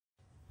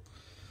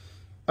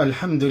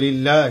الحمد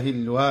لله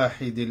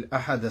الواحد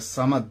الأحد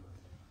الصمد،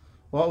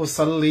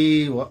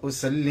 وأصلي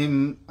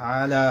وأسلم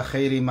على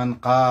خير من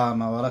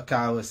قام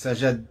وركع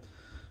وسجد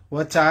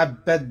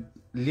وتعبد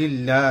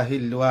لله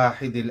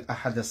الواحد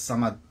الأحد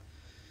الصمد.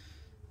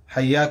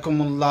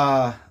 حياكم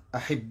الله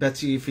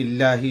أحبتي في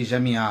الله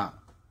جميعا.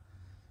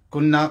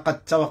 كنا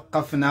قد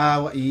توقفنا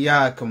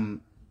وإياكم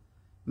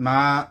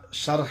مع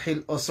شرح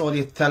الأصول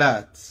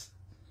الثلاث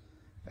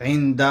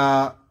عند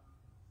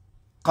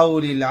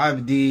قول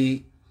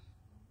العبد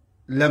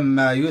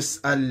لما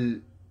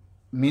يسأل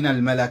من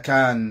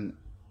الملكان: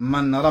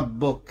 من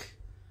ربك؟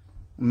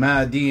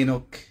 ما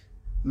دينك؟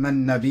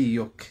 من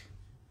نبيك؟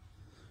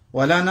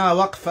 ولنا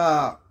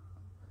وقفة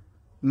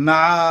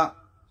مع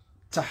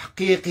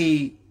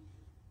تحقيق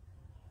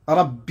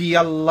ربي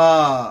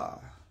الله،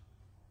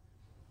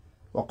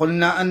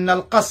 وقلنا أن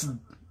القصد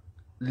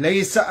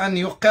ليس أن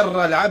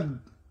يقر العبد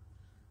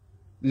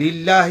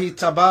لله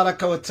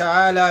تبارك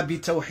وتعالى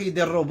بتوحيد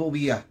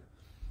الربوبية،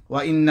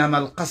 وإنما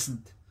القصد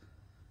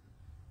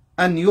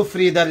أن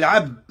يفرد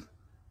العبد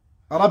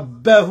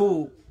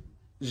ربه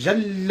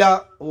جل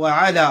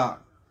وعلا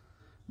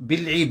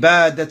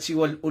بالعبادة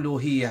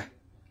والألوهية،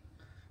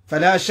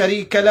 فلا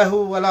شريك له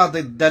ولا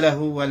ضد له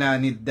ولا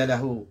ند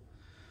له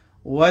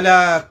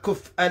ولا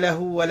كفء له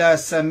ولا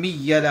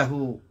سمي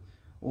له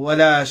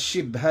ولا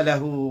شبه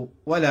له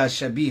ولا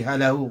شبيه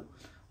له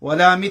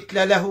ولا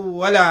مثل له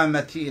ولا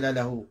مثيل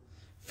له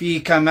في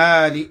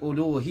كمال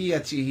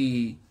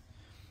ألوهيته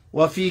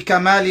وفي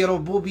كمال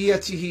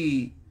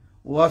ربوبيته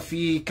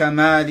وفي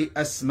كمال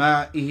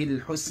أسمائه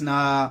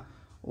الحسنى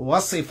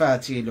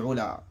وصفاته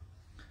العلى،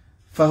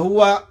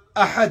 فهو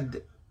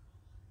أحد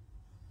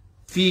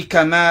في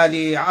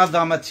كمال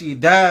عظمة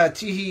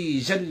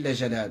ذاته جل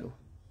جلاله،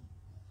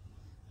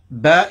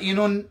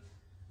 بائن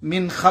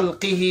من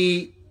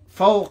خلقه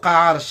فوق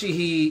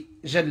عرشه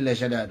جل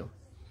جلاله.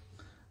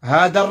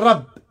 هذا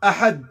الرب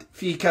أحد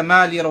في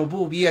كمال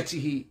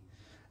ربوبيته،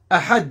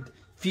 أحد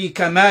في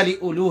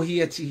كمال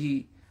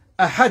ألوهيته،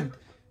 أحد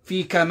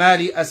في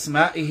كمال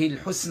أسمائه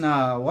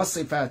الحسنى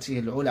وصفاته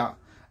العلى،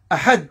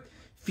 أحد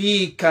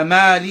في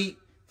كمال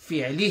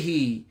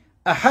فعله،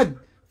 أحد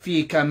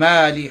في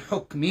كمال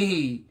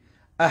حكمه،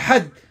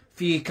 أحد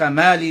في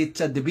كمال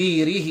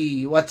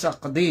تدبيره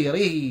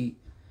وتقديره.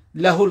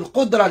 له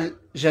القدرة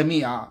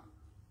جميعا،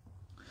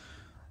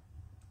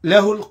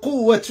 له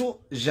القوة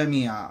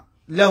جميعا،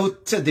 له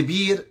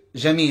التدبير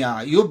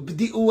جميعا،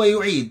 يبدئ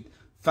ويعيد،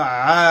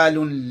 فعال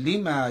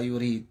لما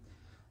يريد،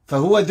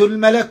 فهو ذو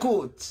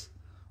الملكوت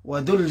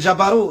وذو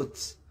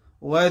الجبروت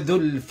وذو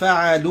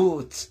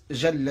الفعلوت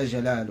جل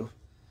جلاله.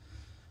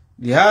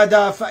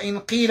 لهذا فإن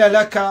قيل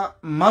لك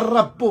من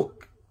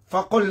ربك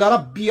فقل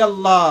ربي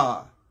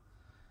الله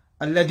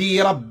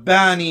الذي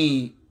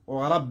رباني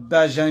ورب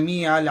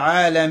جميع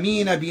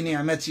العالمين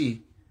بنعمته،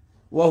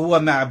 وهو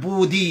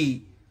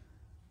معبودي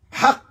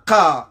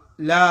حقا،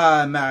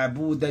 لا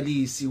معبود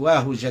لي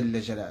سواه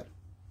جل جلاله.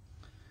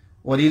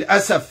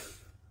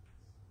 وللأسف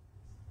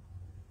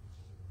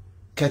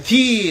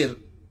كثير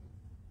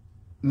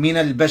من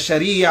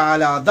البشرية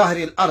على ظهر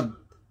الأرض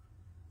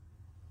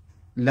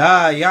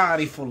لا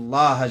يعرف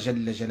الله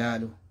جل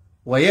جلاله،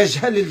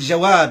 ويجهل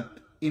الجواب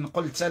إن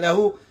قلت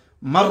له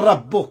من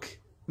ربك.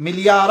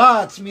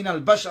 مليارات من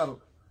البشر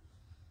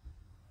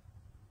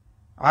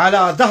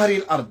على ظهر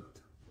الأرض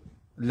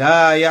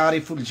لا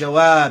يعرف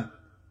الجواب،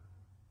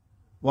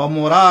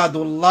 ومراد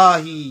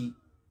الله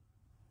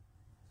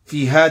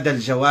في هذا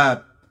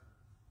الجواب،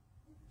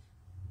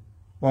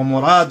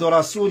 ومراد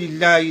رسول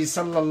الله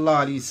صلى الله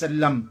عليه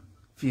وسلم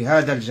في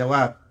هذا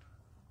الجواب.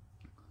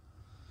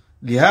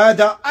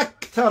 لهذا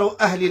أكثر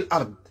أهل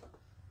الأرض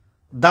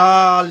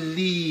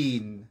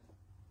ضالين،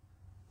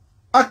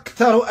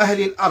 أكثر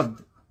أهل الأرض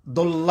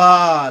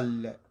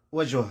ضلال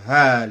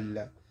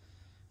وجهال،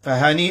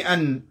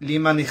 فهنيئا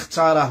لمن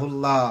اختاره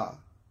الله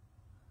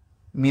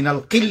من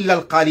القلة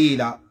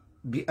القليلة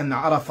بأن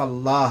عرف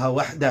الله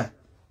وحده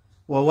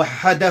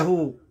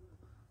ووحده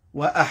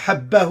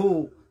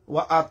وأحبه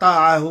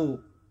وأطاعه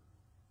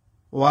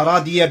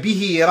ورضي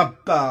به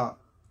ربا،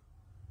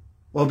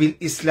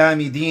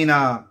 وبالإسلام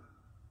دينا،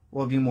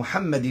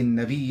 وبمحمد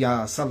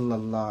النبي صلى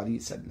الله عليه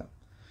وسلم.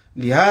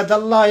 لهذا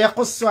الله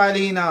يقص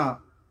علينا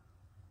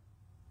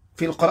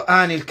في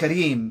القرآن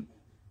الكريم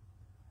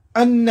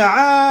أن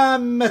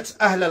عامة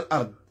أهل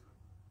الأرض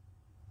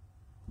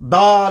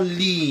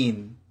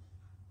ضالين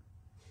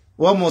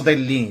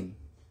ومضلين.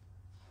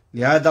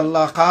 لهذا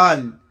الله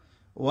قال: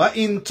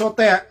 وإن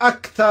تطع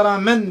أكثر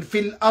من في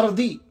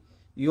الأرض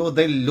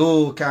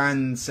يضلوك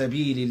عن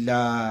سبيل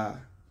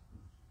الله.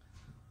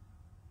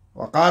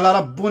 وقال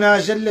ربنا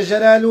جل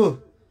جلاله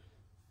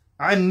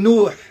عن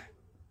نوح: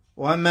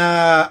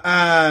 وما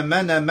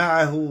آمن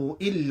معه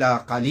إلا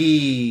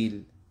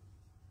قليل.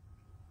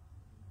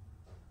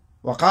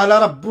 وقال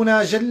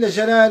ربنا جل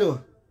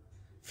جلاله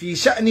في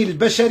شأن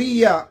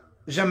البشرية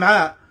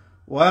جمعاء: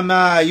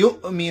 وما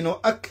يؤمن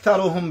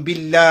أكثرهم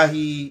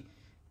بالله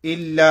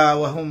إلا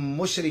وهم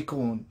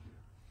مشركون.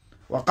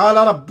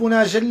 وقال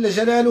ربنا جل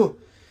جلاله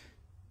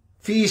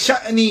في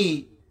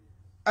شأن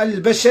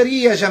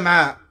البشرية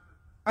جمعاء،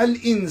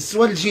 الإنس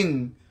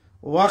والجن،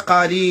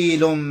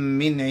 وقليل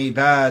من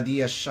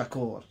عبادي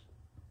الشكور.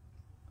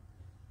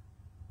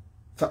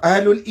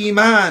 فأهل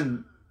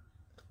الإيمان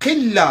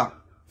قلة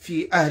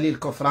في أهل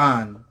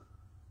الكفران.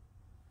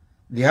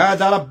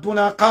 لهذا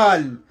ربنا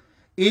قال: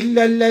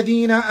 إلا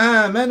الذين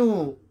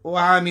آمنوا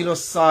وعملوا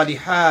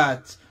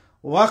الصالحات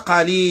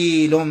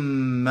وقليل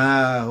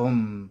ما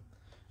هم.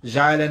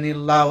 جعلني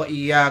الله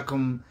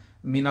وإياكم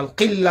من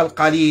القلة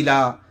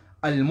القليلة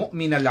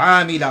المؤمنة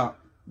العاملة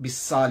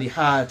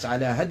بالصالحات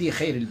على هدي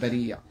خير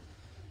البرية.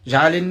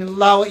 جعلني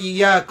الله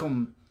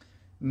وإياكم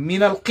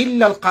من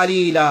القلة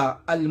القليلة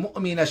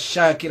المؤمنة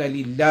الشاكرة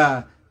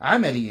لله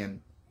عمليا.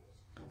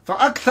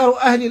 فأكثر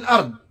أهل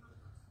الأرض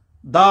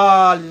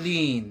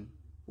ضالين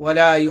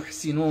ولا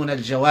يحسنون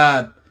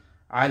الجواب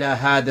على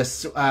هذا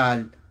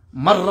السؤال: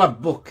 من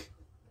ربك؟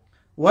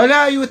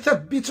 ولا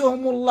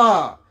يثبتهم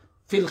الله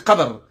في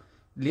القبر،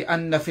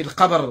 لأن في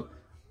القبر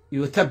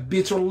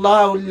يثبت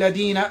الله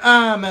الذين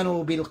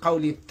آمنوا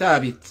بالقول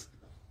الثابت.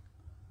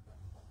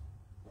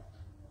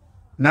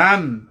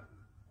 نعم،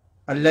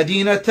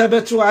 الذين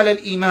ثبتوا على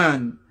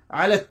الإيمان،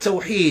 على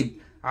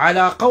التوحيد،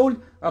 على قول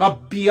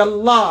ربي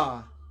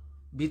الله،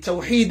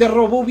 بتوحيد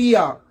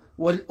الربوبية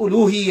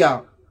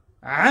والألوهية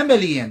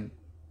عمليا،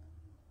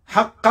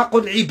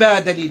 حققوا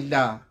العبادة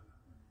لله.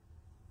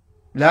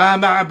 لا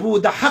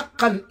معبود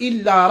حقا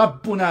إلا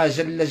ربنا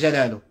جل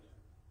جلاله.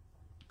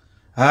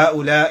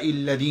 هؤلاء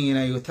الذين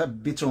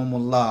يثبتهم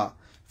الله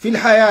في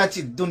الحياة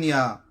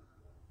الدنيا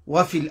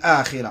وفي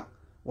الآخرة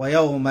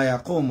ويوم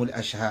يقوم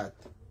الأشهاد.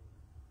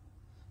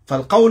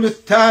 فالقول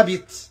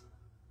الثابت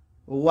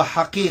هو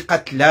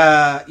حقيقة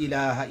لا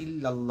إله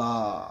إلا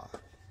الله،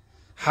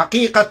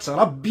 حقيقة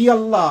ربي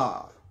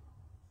الله.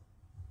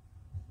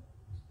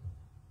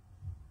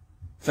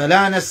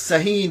 فلا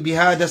نستهين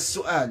بهذا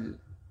السؤال،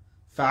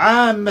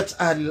 فعامة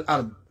أهل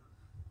الأرض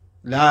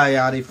لا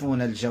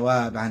يعرفون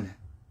الجواب عنه،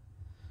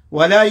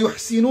 ولا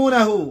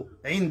يحسنونه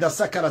عند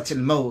سكرة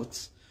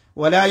الموت،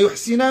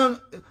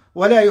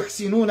 ولا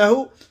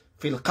يحسنونه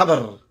في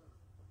القبر.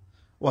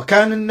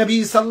 وكان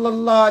النبي صلى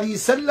الله عليه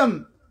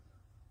وسلم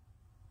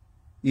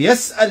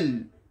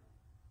يسأل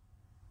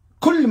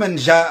كل من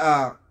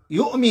جاء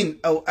يؤمن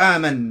أو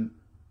آمن،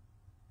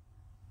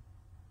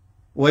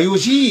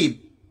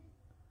 ويجيب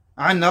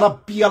عن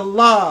ربي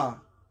الله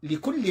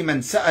لكل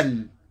من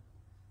سأل،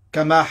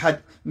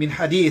 كما من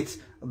حديث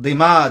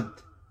ضماد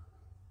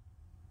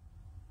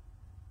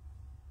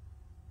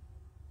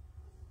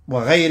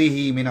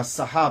وغيره من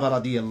الصحابة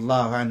رضي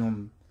الله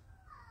عنهم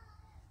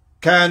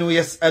كانوا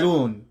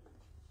يسألون.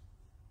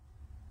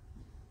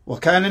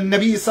 وكان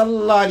النبي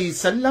صلى الله عليه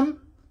وسلم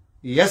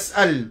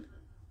يسأل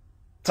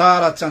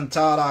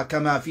تارة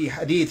كما في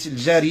حديث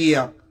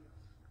الجارية: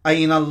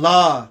 أين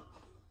الله؟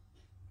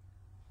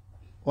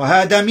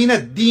 وهذا من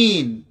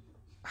الدين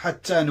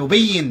حتى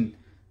نبين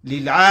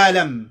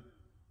للعالم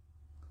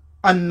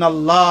أن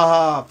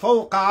الله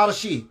فوق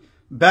عرشه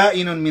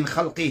بائن من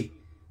خلقه،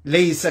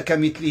 ليس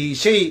كمثله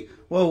شيء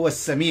وهو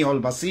السميع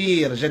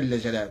البصير جل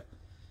جلاله،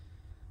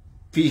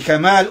 في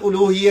كمال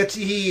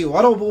ألوهيته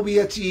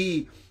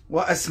وربوبيته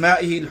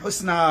وأسمائه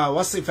الحسنى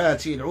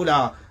وصفاته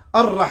العلى.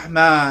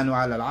 الرحمن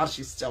على العرش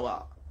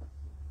استوى،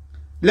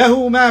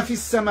 له ما في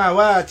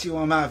السماوات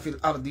وما في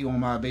الأرض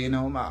وما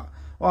بينهما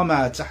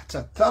وما تحت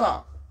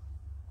الثرى.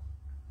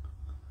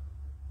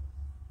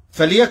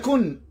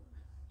 فليكن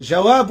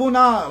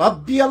جوابنا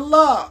ربي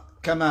الله،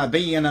 كما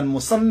بين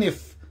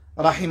المصنف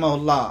رحمه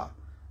الله: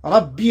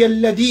 ربي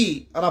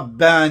الذي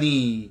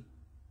رباني.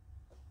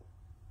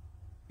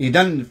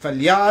 إذن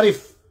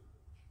فليعرف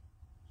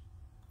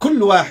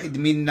كل واحد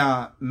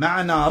منا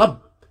معنى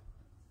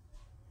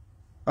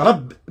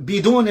رب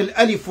بدون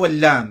الألف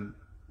واللام،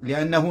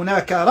 لأن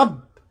هناك رب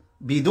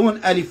بدون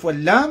ألف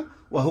واللام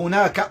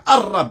وهناك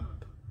الرب،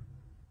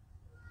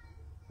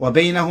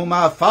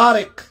 وبينهما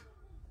فارق.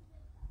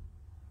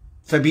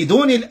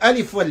 فبدون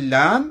الألف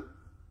واللام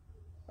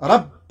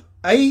رب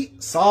أي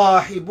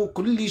صاحب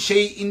كل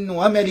شيء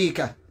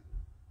ومليكه.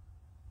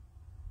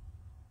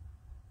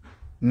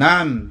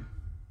 نعم،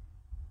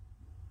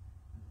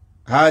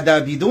 هذا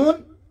بدون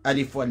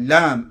ألف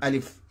واللام،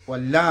 ألف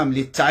واللام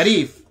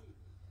للتعريف.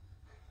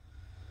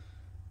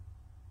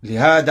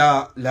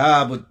 لهذا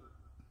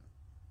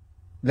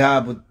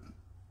لابد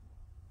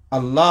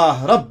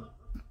الله رب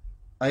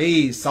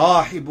أي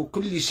صاحب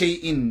كل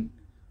شيء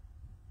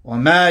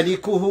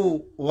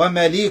ومالكه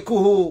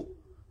ومليكه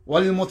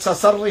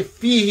والمتصرف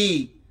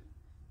فيه،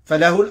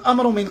 فله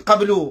الأمر من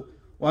قبل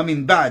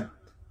ومن بعد.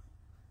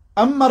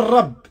 أما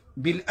الرب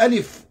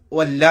بالألف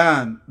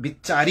واللام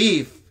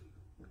بالتعريف،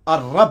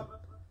 الرب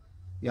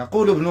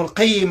يقول ابن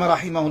القيم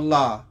رحمه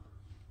الله: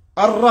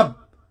 الرب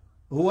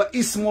هو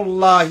اسم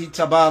الله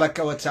تبارك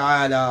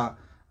وتعالى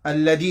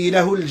الذي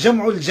له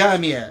الجمع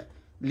الجامع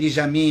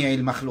لجميع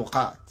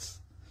المخلوقات،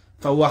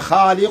 فهو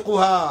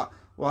خالقها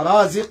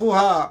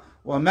ورازقها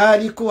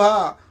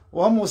ومالكها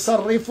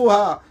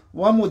ومصرفها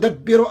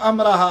ومدبر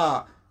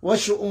أمرها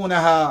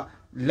وشؤونها،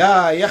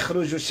 لا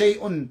يخرج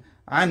شيء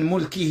عن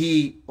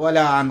ملكه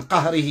ولا عن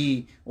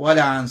قهره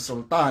ولا عن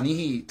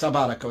سلطانه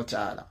تبارك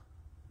وتعالى.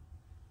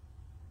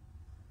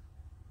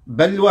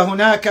 بل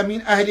وهناك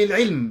من أهل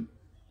العلم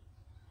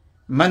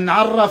من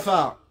عرف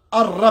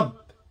الرب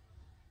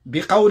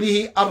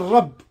بقوله: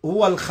 الرب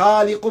هو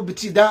الخالق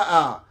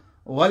ابتداء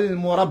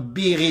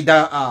والمربي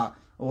غداء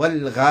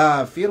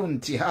والغافر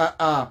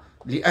انتهاء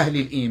لأهل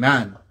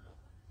الإيمان.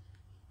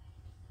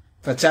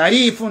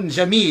 فتعريف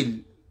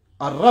جميل: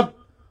 الرب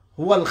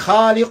هو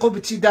الخالق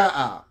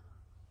ابتداء،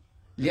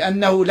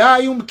 لأنه لا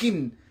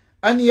يمكن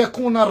أن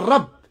يكون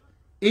الرب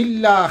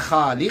إلا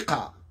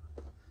خالقا،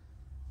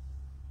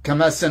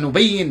 كما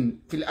سنبين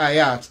في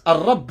الآيات.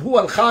 الرب هو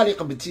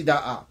الخالق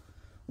ابتداء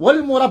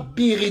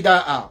والمربي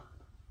غداء،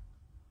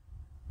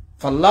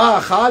 فالله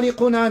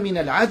خالقنا من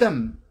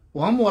العدم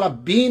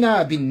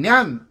ومربينا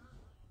بالنعم،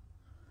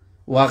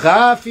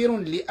 وغافر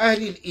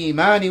لأهل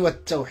الإيمان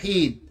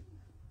والتوحيد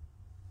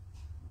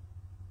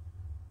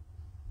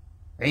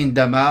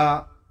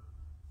عندما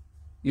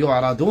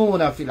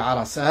يعرضون في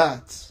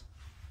العرصات.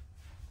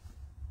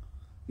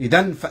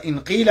 إذن فإن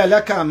قيل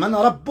لك: من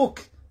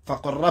ربك؟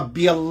 فقل: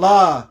 ربي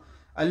الله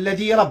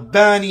الذي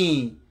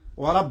رباني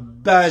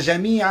وربى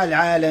جميع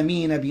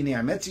العالمين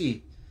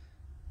بنعمته.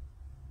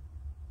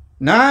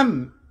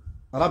 نعم،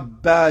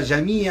 ربى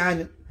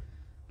جميع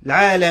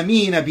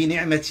العالمين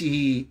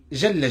بنعمته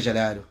جل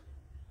جلاله.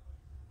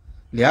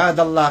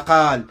 لهذا الله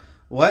قال: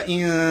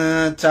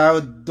 وإن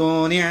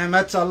تعدوا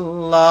نعمة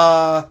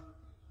الله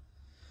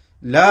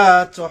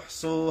لا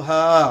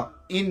تحصوها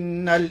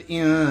إن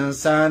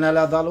الإنسان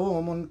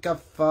لظلوم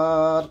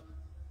كفار.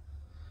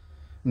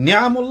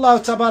 نعم الله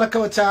تبارك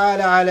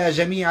وتعالى على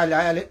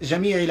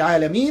جميع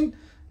العالمين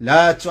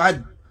لا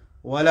تعد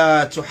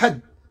ولا تحد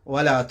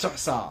ولا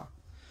تحصى،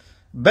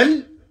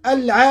 بل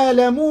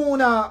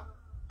العالمون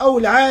أو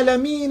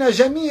العالمين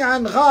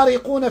جميعا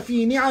غارقون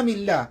في نعم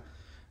الله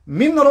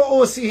من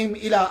رؤوسهم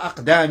إلى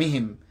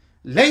أقدامهم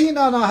ليل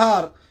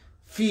نهار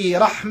في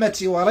رحمة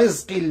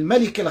ورزق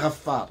الملك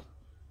الغفار.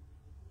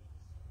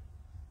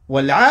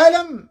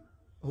 والعالم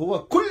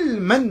هو كل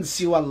من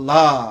سوى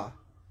الله،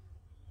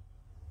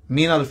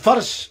 من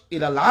الفرش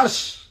إلى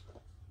العرش،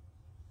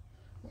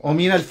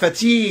 ومن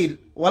الفتيل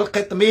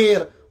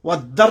والقطمير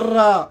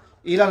والذرة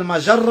إلى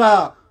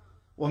المجرة،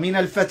 ومن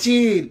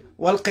الفتيل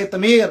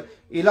والقطمير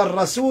إلى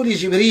الرسول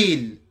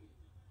جبريل.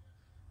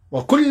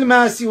 وكل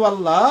ما سوى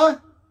الله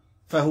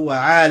فهو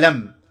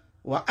عالم،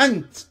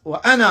 وأنت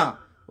وأنا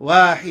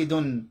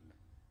واحد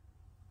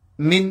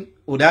من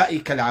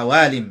أولئك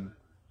العوالم.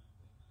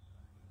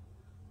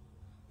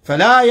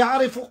 فلا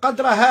يعرف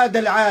قدر هذا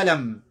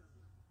العالم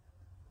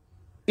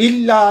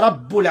إلا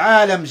رب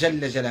العالم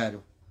جل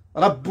جلاله،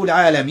 رب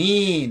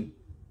العالمين.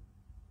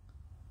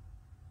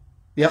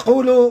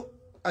 يقول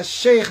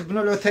الشيخ ابن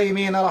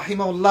العثيمين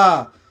رحمه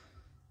الله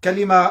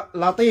كلمة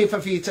لطيفة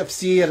في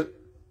تفسير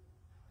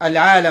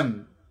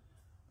العالم،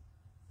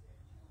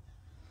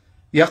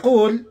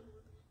 يقول: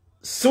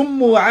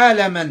 سموا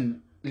عالما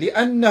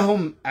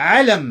لأنهم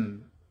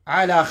علم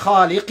على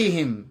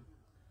خالقهم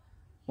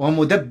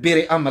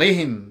ومدبر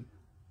أمرهم.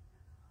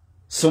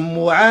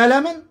 سموا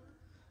عالما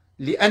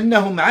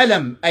لأنهم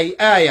علم، أي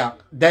آية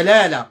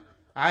دلالة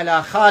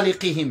على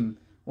خالقهم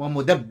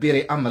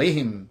ومدبر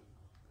أمرهم،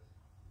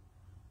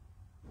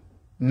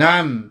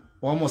 نعم،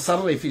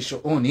 ومصرف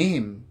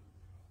شؤونهم.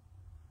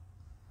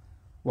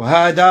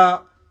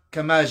 وهذا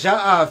كما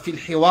جاء في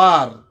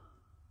الحوار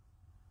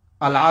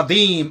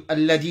العظيم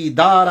الذي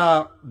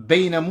دار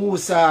بين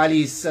موسى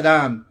عليه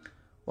السلام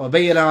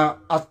وبين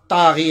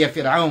الطاغية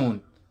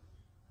فرعون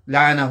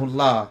لعنه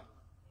الله،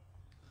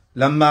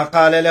 لما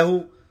قال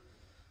له: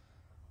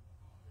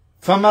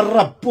 فمن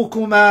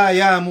ربكما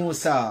يا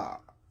موسى؟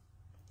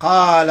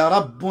 قال: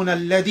 ربنا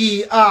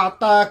الذي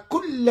أعطى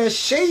كل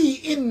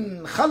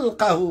شيء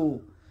خلقه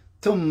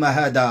ثم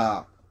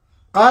هدى.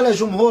 قال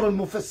جمهور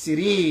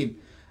المفسرين: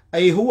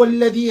 أي هو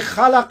الذي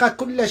خلق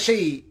كل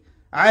شيء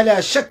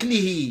على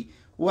شكله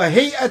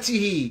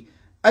وهيئته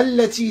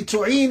التي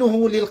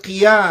تعينه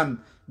للقيام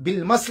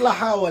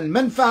بالمصلحة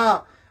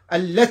والمنفعة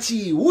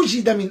التي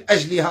وجد من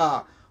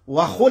أجلها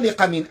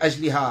وخلق من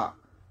أجلها.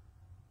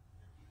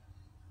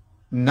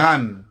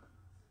 نعم.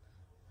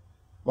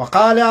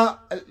 وقال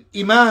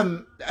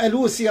الإمام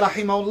الألوسي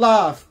رحمه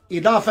الله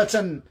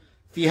إضافة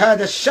في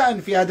هذا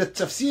الشأن في هذا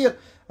التفسير: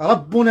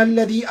 ربنا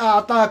الذي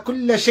أعطى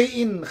كل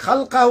شيء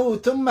خلقه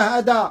ثم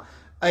هدى،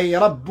 أي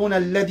ربنا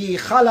الذي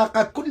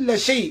خلق كل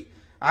شيء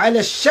على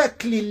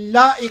الشكل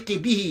اللائق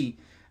به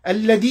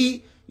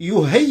الذي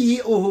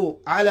يهيئه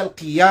على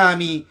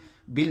القيام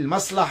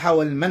بالمصلحة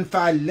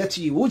والمنفعة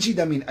التي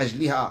وجد من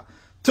أجلها،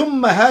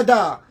 ثم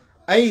هدى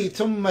أي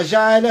ثم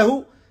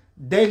جعله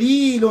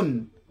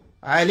دليل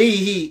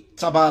عليه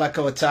تبارك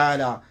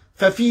وتعالى.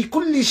 ففي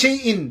كل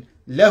شيء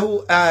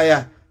له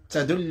آية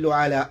تدل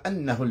على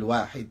أنه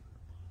الواحد.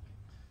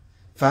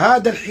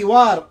 فهذا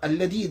الحوار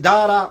الذي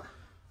دار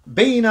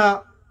بين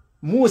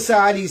موسى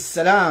عليه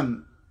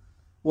السلام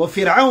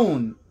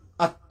وفرعون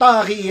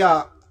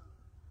الطاغية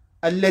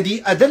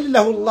الذي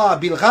أدله الله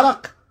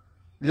بالغرق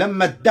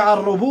لما ادعى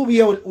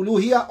الربوبية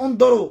والألوهية،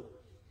 انظروا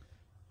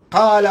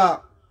قال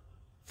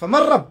فمن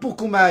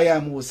ربكما يا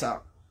موسى؟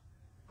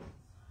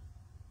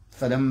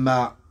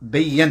 فلما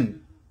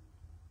بين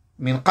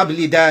من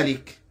قبل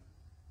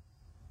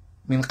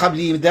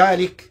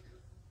ذلك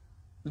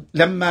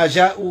لما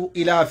جاءوا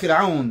إلى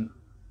فرعون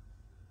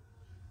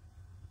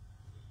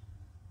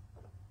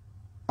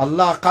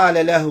الله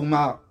قال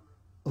لهما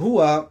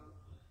هو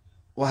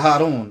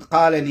وهارون،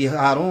 قال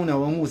لهارون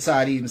وموسى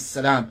عليهم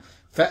السلام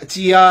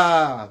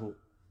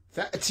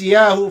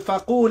فأتياه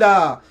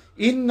فقولا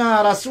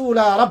إنا رسول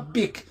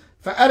ربك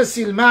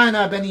فأرسل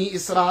معنا بني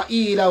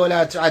إسرائيل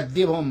ولا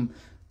تعذبهم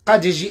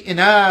قد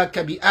جئناك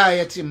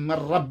بآية من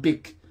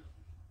ربك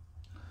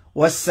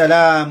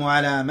والسلام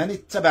على من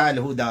اتبع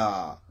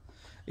الهدى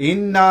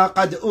إنا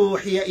قد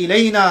أوحي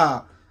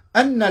إلينا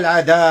أن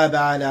العذاب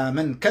على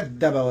من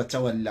كذب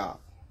وتولى.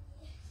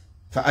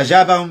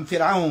 فأجابهم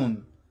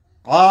فرعون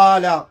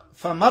قال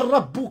فمن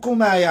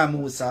ربكما يا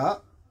موسى؟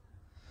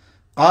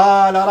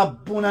 قال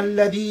ربنا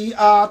الذي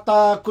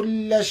أعطى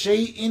كل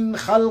شيء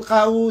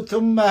خلقه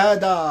ثم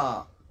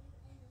هدى.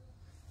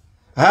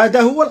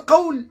 هذا هو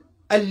القول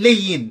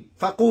اللين،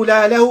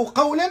 فقولا له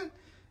قولا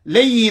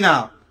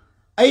لينا،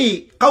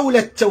 أي قول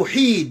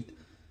التوحيد،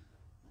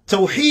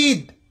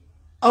 توحيد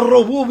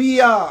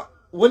الربوبية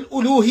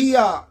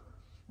والألوهية.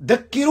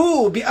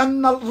 ذكروا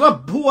بأن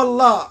الرب هو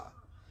الله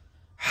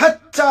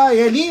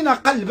حتى يلين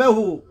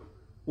قلبه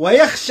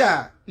ويخشى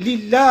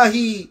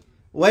لله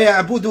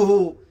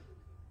ويعبده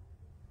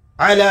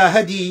على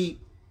هدي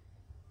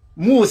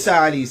موسى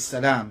عليه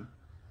السلام.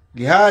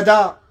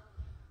 لهذا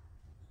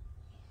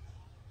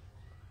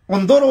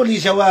انظروا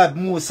لجواب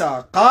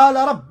موسى، قال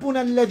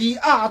ربنا الذي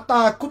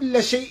أعطى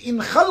كل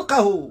شيء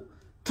خلقه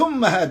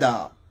ثم هدى.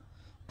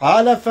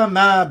 قال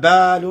فما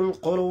بال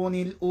القرون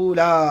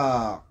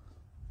الأولى؟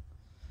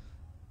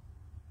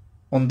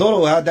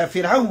 انظروا هذا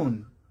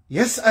فرعون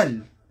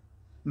يسأل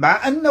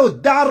مع أنه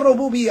ادعى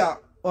الربوبية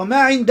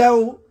وما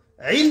عنده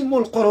علم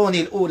القرون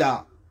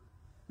الأولى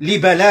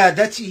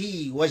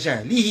لبلادته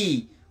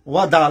وجهله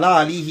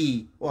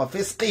وضلاله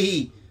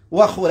وفسقه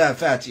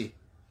وخرافاته.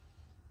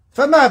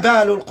 فما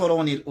بال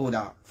القرون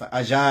الأولى؟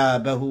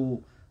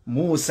 فأجابه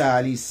موسى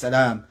عليه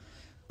السلام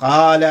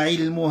قال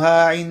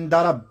علمها عند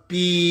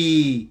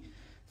ربي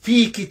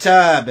في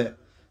كتاب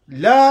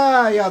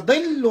لا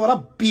يضل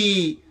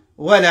ربي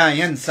ولا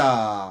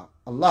ينسى.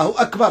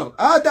 الله أكبر،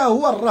 هذا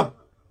هو الرب،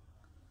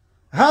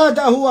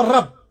 هذا هو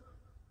الرب،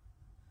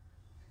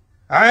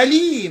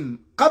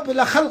 عليم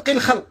قبل خلق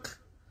الخلق،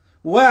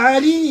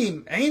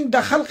 وعليم عند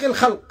خلق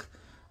الخلق،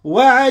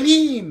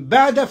 وعليم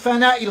بعد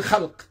فناء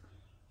الخلق.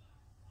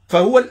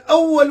 فهو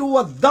الأول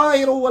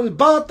والظاهر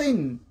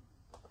والباطن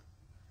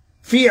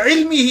في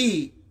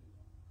علمه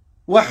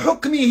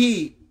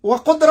وحكمه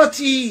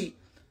وقدرته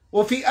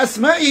وفي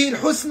أسمائه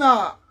الحسنى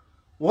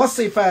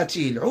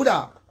وصفاته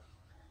العلى.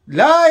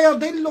 لا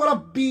يضل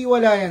ربي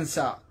ولا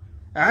ينسى،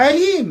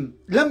 عليم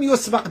لم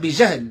يسبق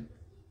بجهل،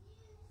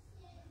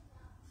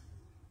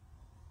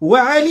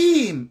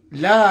 وعليم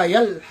لا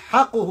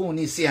يلحقه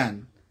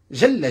نسيان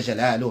جل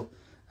جلاله.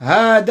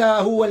 هذا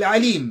هو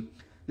العليم،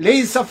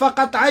 ليس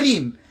فقط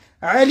عليم،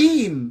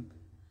 عليم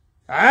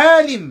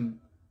عالم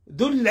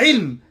ذو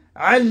العلم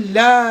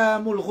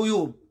علام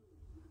الغيوب.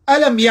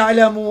 ألم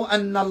يعلموا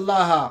أن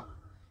الله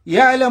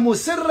يعلم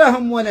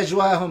سرهم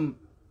ونجواهم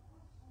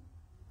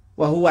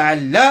وهو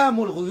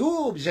علام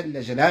الغيوب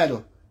جل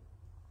جلاله.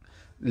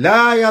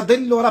 لا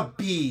يضل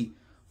ربي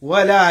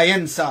ولا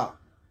ينسى،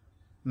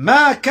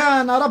 ما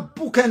كان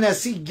ربك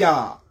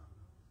نسيا.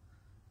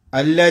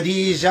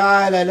 الذي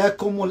جعل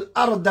لكم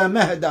الأرض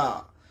مهدا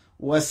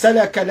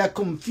وسلك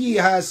لكم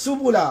فيها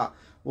سبلا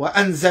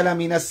وأنزل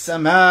من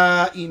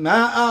السماء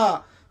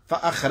ماء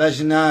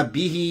فأخرجنا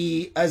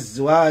به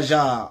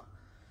أزواجا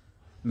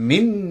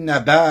من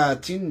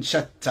نبات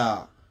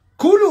شتى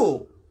كلوا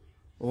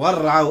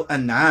وارعوا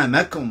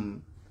أنعامكم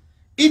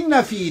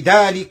إن في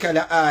ذلك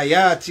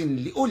لآيات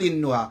لأولي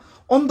النهى.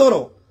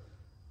 انظروا،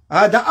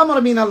 هذا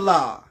أمر من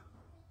الله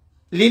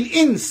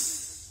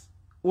للإنس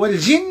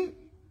والجن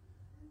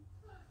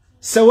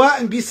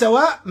سواء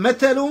بسواء،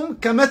 مثلهم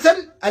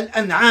كمثل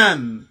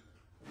الأنعام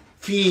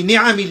في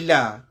نعم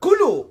الله.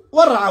 كلوا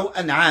وارعوا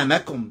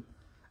أنعامكم،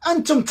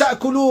 أنتم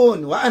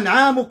تأكلون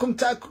وأنعامكم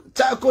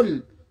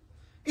تأكل.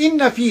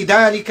 إن في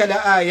ذلك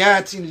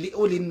لآيات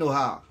لأولي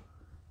النهى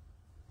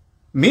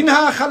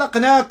منها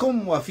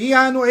خلقناكم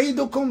وفيها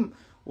نعيدكم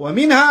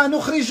ومنها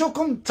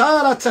نخرجكم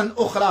تارة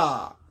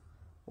أخرى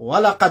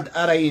ولقد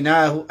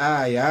أريناه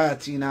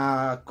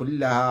آياتنا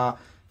كلها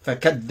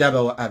فكذب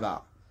وأبى.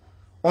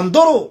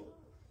 انظروا،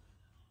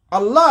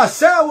 الله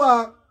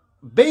ساوى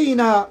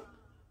بين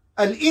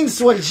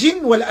الإنس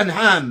والجن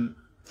والأنعام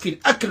في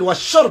الأكل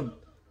والشرب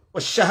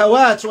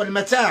والشهوات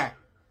والمتاع.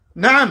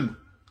 نعم،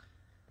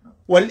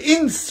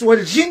 والإنس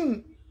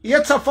والجن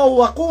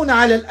يتفوقون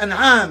على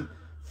الأنعام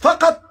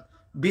فقط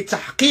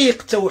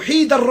بتحقيق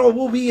توحيد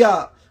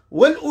الربوبية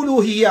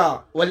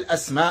والألوهية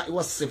والأسماء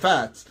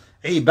والصفات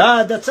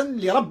عبادة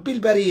لرب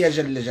البرية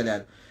جل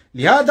جلاله.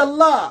 لهذا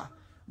الله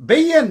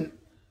بين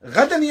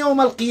غدا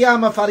يوم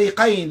القيامة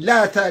فريقين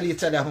لا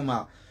ثالث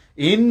لهما،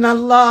 إن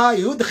الله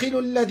يدخل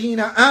الذين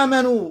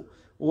آمنوا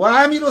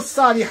وعملوا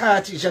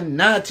الصالحات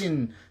جنات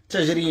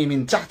تجري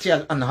من تحتها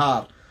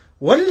الأنهار،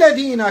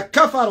 والذين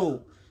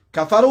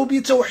كفروا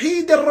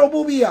بتوحيد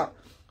الربوبية،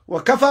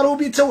 وكفروا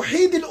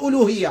بتوحيد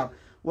الألوهية،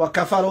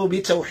 وكفروا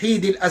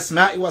بتوحيد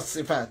الأسماء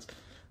والصفات،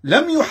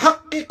 لم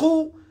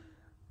يحققوا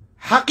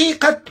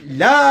حقيقة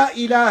لا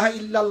إله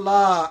إلا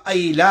الله،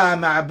 أي لا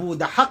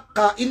معبود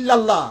حقا إلا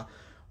الله.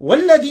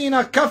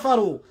 والذين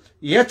كفروا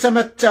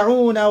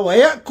يتمتعون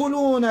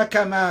ويأكلون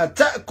كما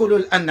تأكل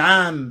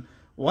الأنعام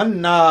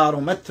والنار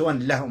مثوى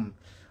لهم.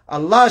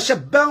 الله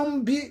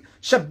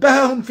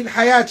شبههم في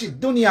الحياة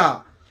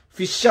الدنيا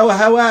في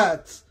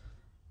الشهوات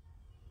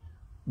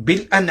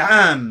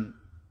بالأنعام،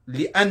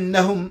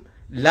 لأنهم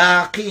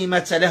لا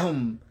قيمة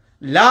لهم،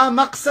 لا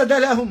مقصد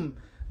لهم،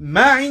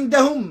 ما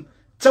عندهم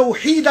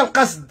توحيد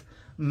القصد،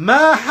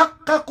 ما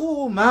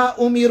حققوا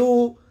ما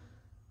أمروا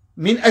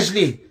من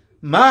أجله،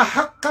 ما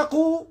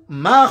حققوا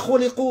ما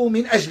خلقوا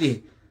من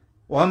أجله.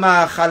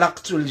 وما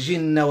خلقت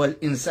الجن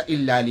والإنس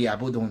إلا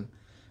ليعبدون،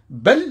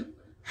 بل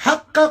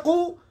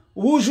حققوا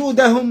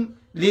وجودهم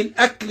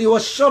للأكل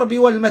والشرب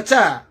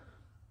والمتاع،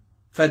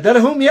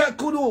 فدرهم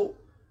يأكلوا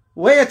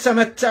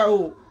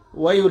ويتمتعوا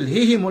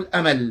ويلههم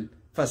الأمل،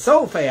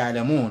 فسوف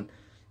يعلمون.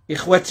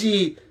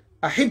 إخوتي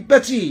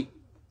أحبتي،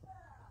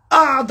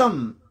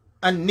 أعظم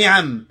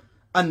النعم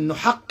أن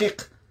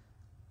نحقق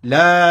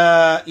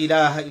لا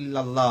إله إلا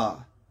الله،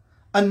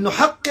 أن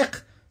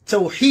نحقق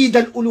توحيد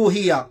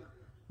الألوهية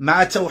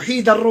مع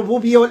توحيد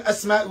الربوبية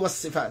والأسماء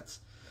والصفات،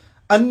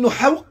 أن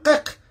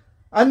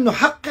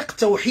نحقق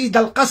توحيد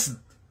القصد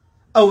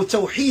أو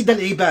توحيد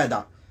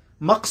العبادة.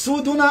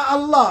 مقصودنا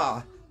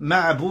الله،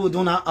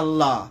 معبودنا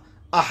الله،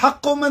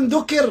 أحق من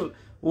ذكر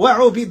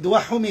وعبد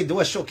وحمد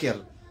وشكر.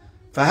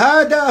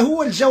 فهذا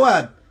هو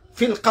الجواب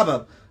في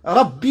القبر،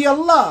 ربي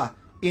الله،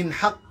 إن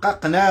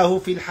حققناه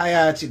في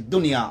الحياة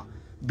الدنيا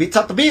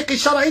بتطبيق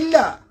شرع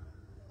الله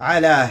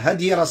على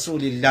هدي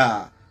رسول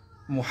الله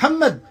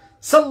محمد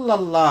صلى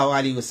الله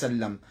عليه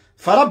وسلم.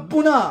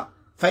 فربنا،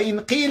 فإن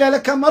قيل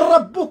لك من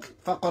ربك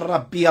فقل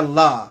ربي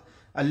الله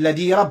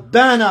الذي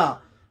ربانا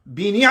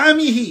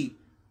بنعمه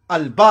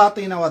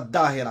الباطنة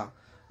والظاهرة،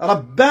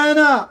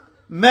 ربانا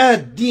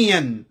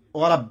ماديا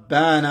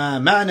وربانا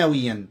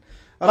معنويا،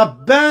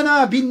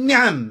 ربانا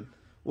بالنعم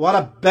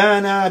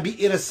وربانا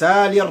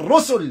بإرسال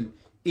الرسل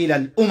إلى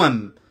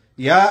الأمم.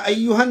 يا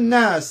أيها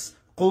الناس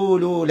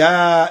قولوا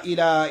لا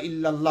إله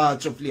إلا الله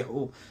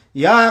تفلحوا،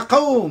 يا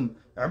قوم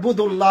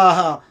اعبدوا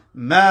الله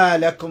ما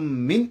لكم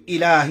من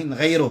إله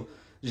غيره.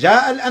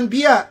 جاء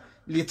الأنبياء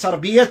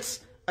لتربية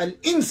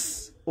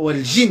الإنس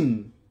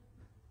والجن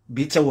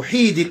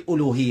بتوحيد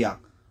الألوهية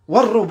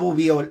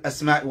والربوبية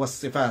والأسماء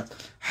والصفات،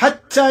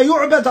 حتى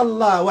يعبد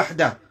الله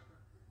وحده،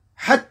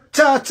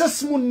 حتى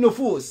تسمو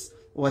النفوس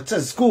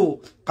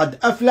وتزكو. قد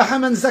أفلح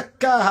من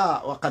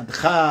زكاها وقد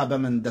خاب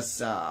من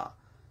دساها.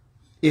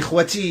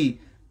 إخوتي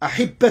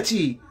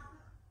أحبتي،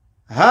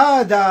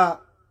 هذا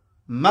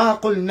ما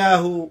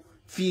قلناه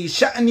في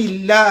شأن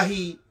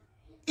الله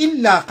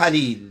إلا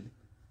قليل.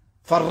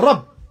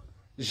 فالرب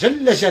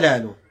جل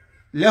جلاله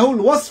له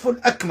الوصف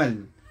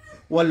الأكمل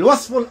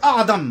والوصف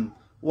الأعظم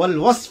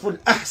والوصف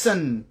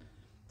الأحسن،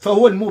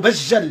 فهو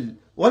المبجل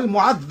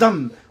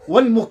والمعظم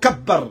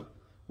والمكبر،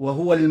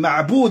 وهو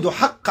المعبود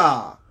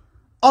حقا.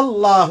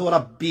 الله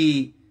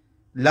ربي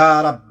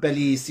لا رب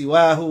لي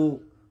سواه،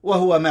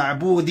 وهو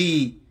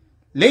معبودي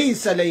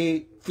ليس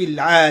لي في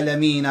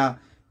العالمين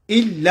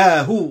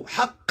إلا هو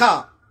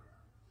حقا.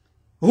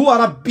 هو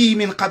ربي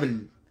من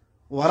قبل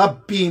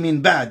وربي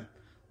من بعد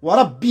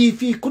وربي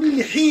في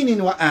كل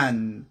حين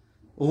وآن.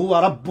 وهو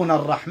ربنا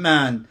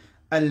الرحمن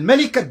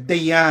الملك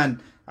الديان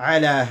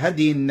على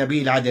هدي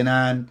النبي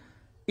العدنان.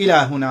 إلى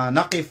هنا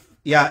نقف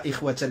يا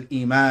إخوة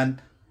الإيمان،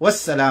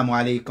 والسلام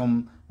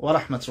عليكم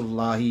ورحمة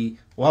الله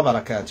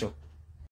وبركاته.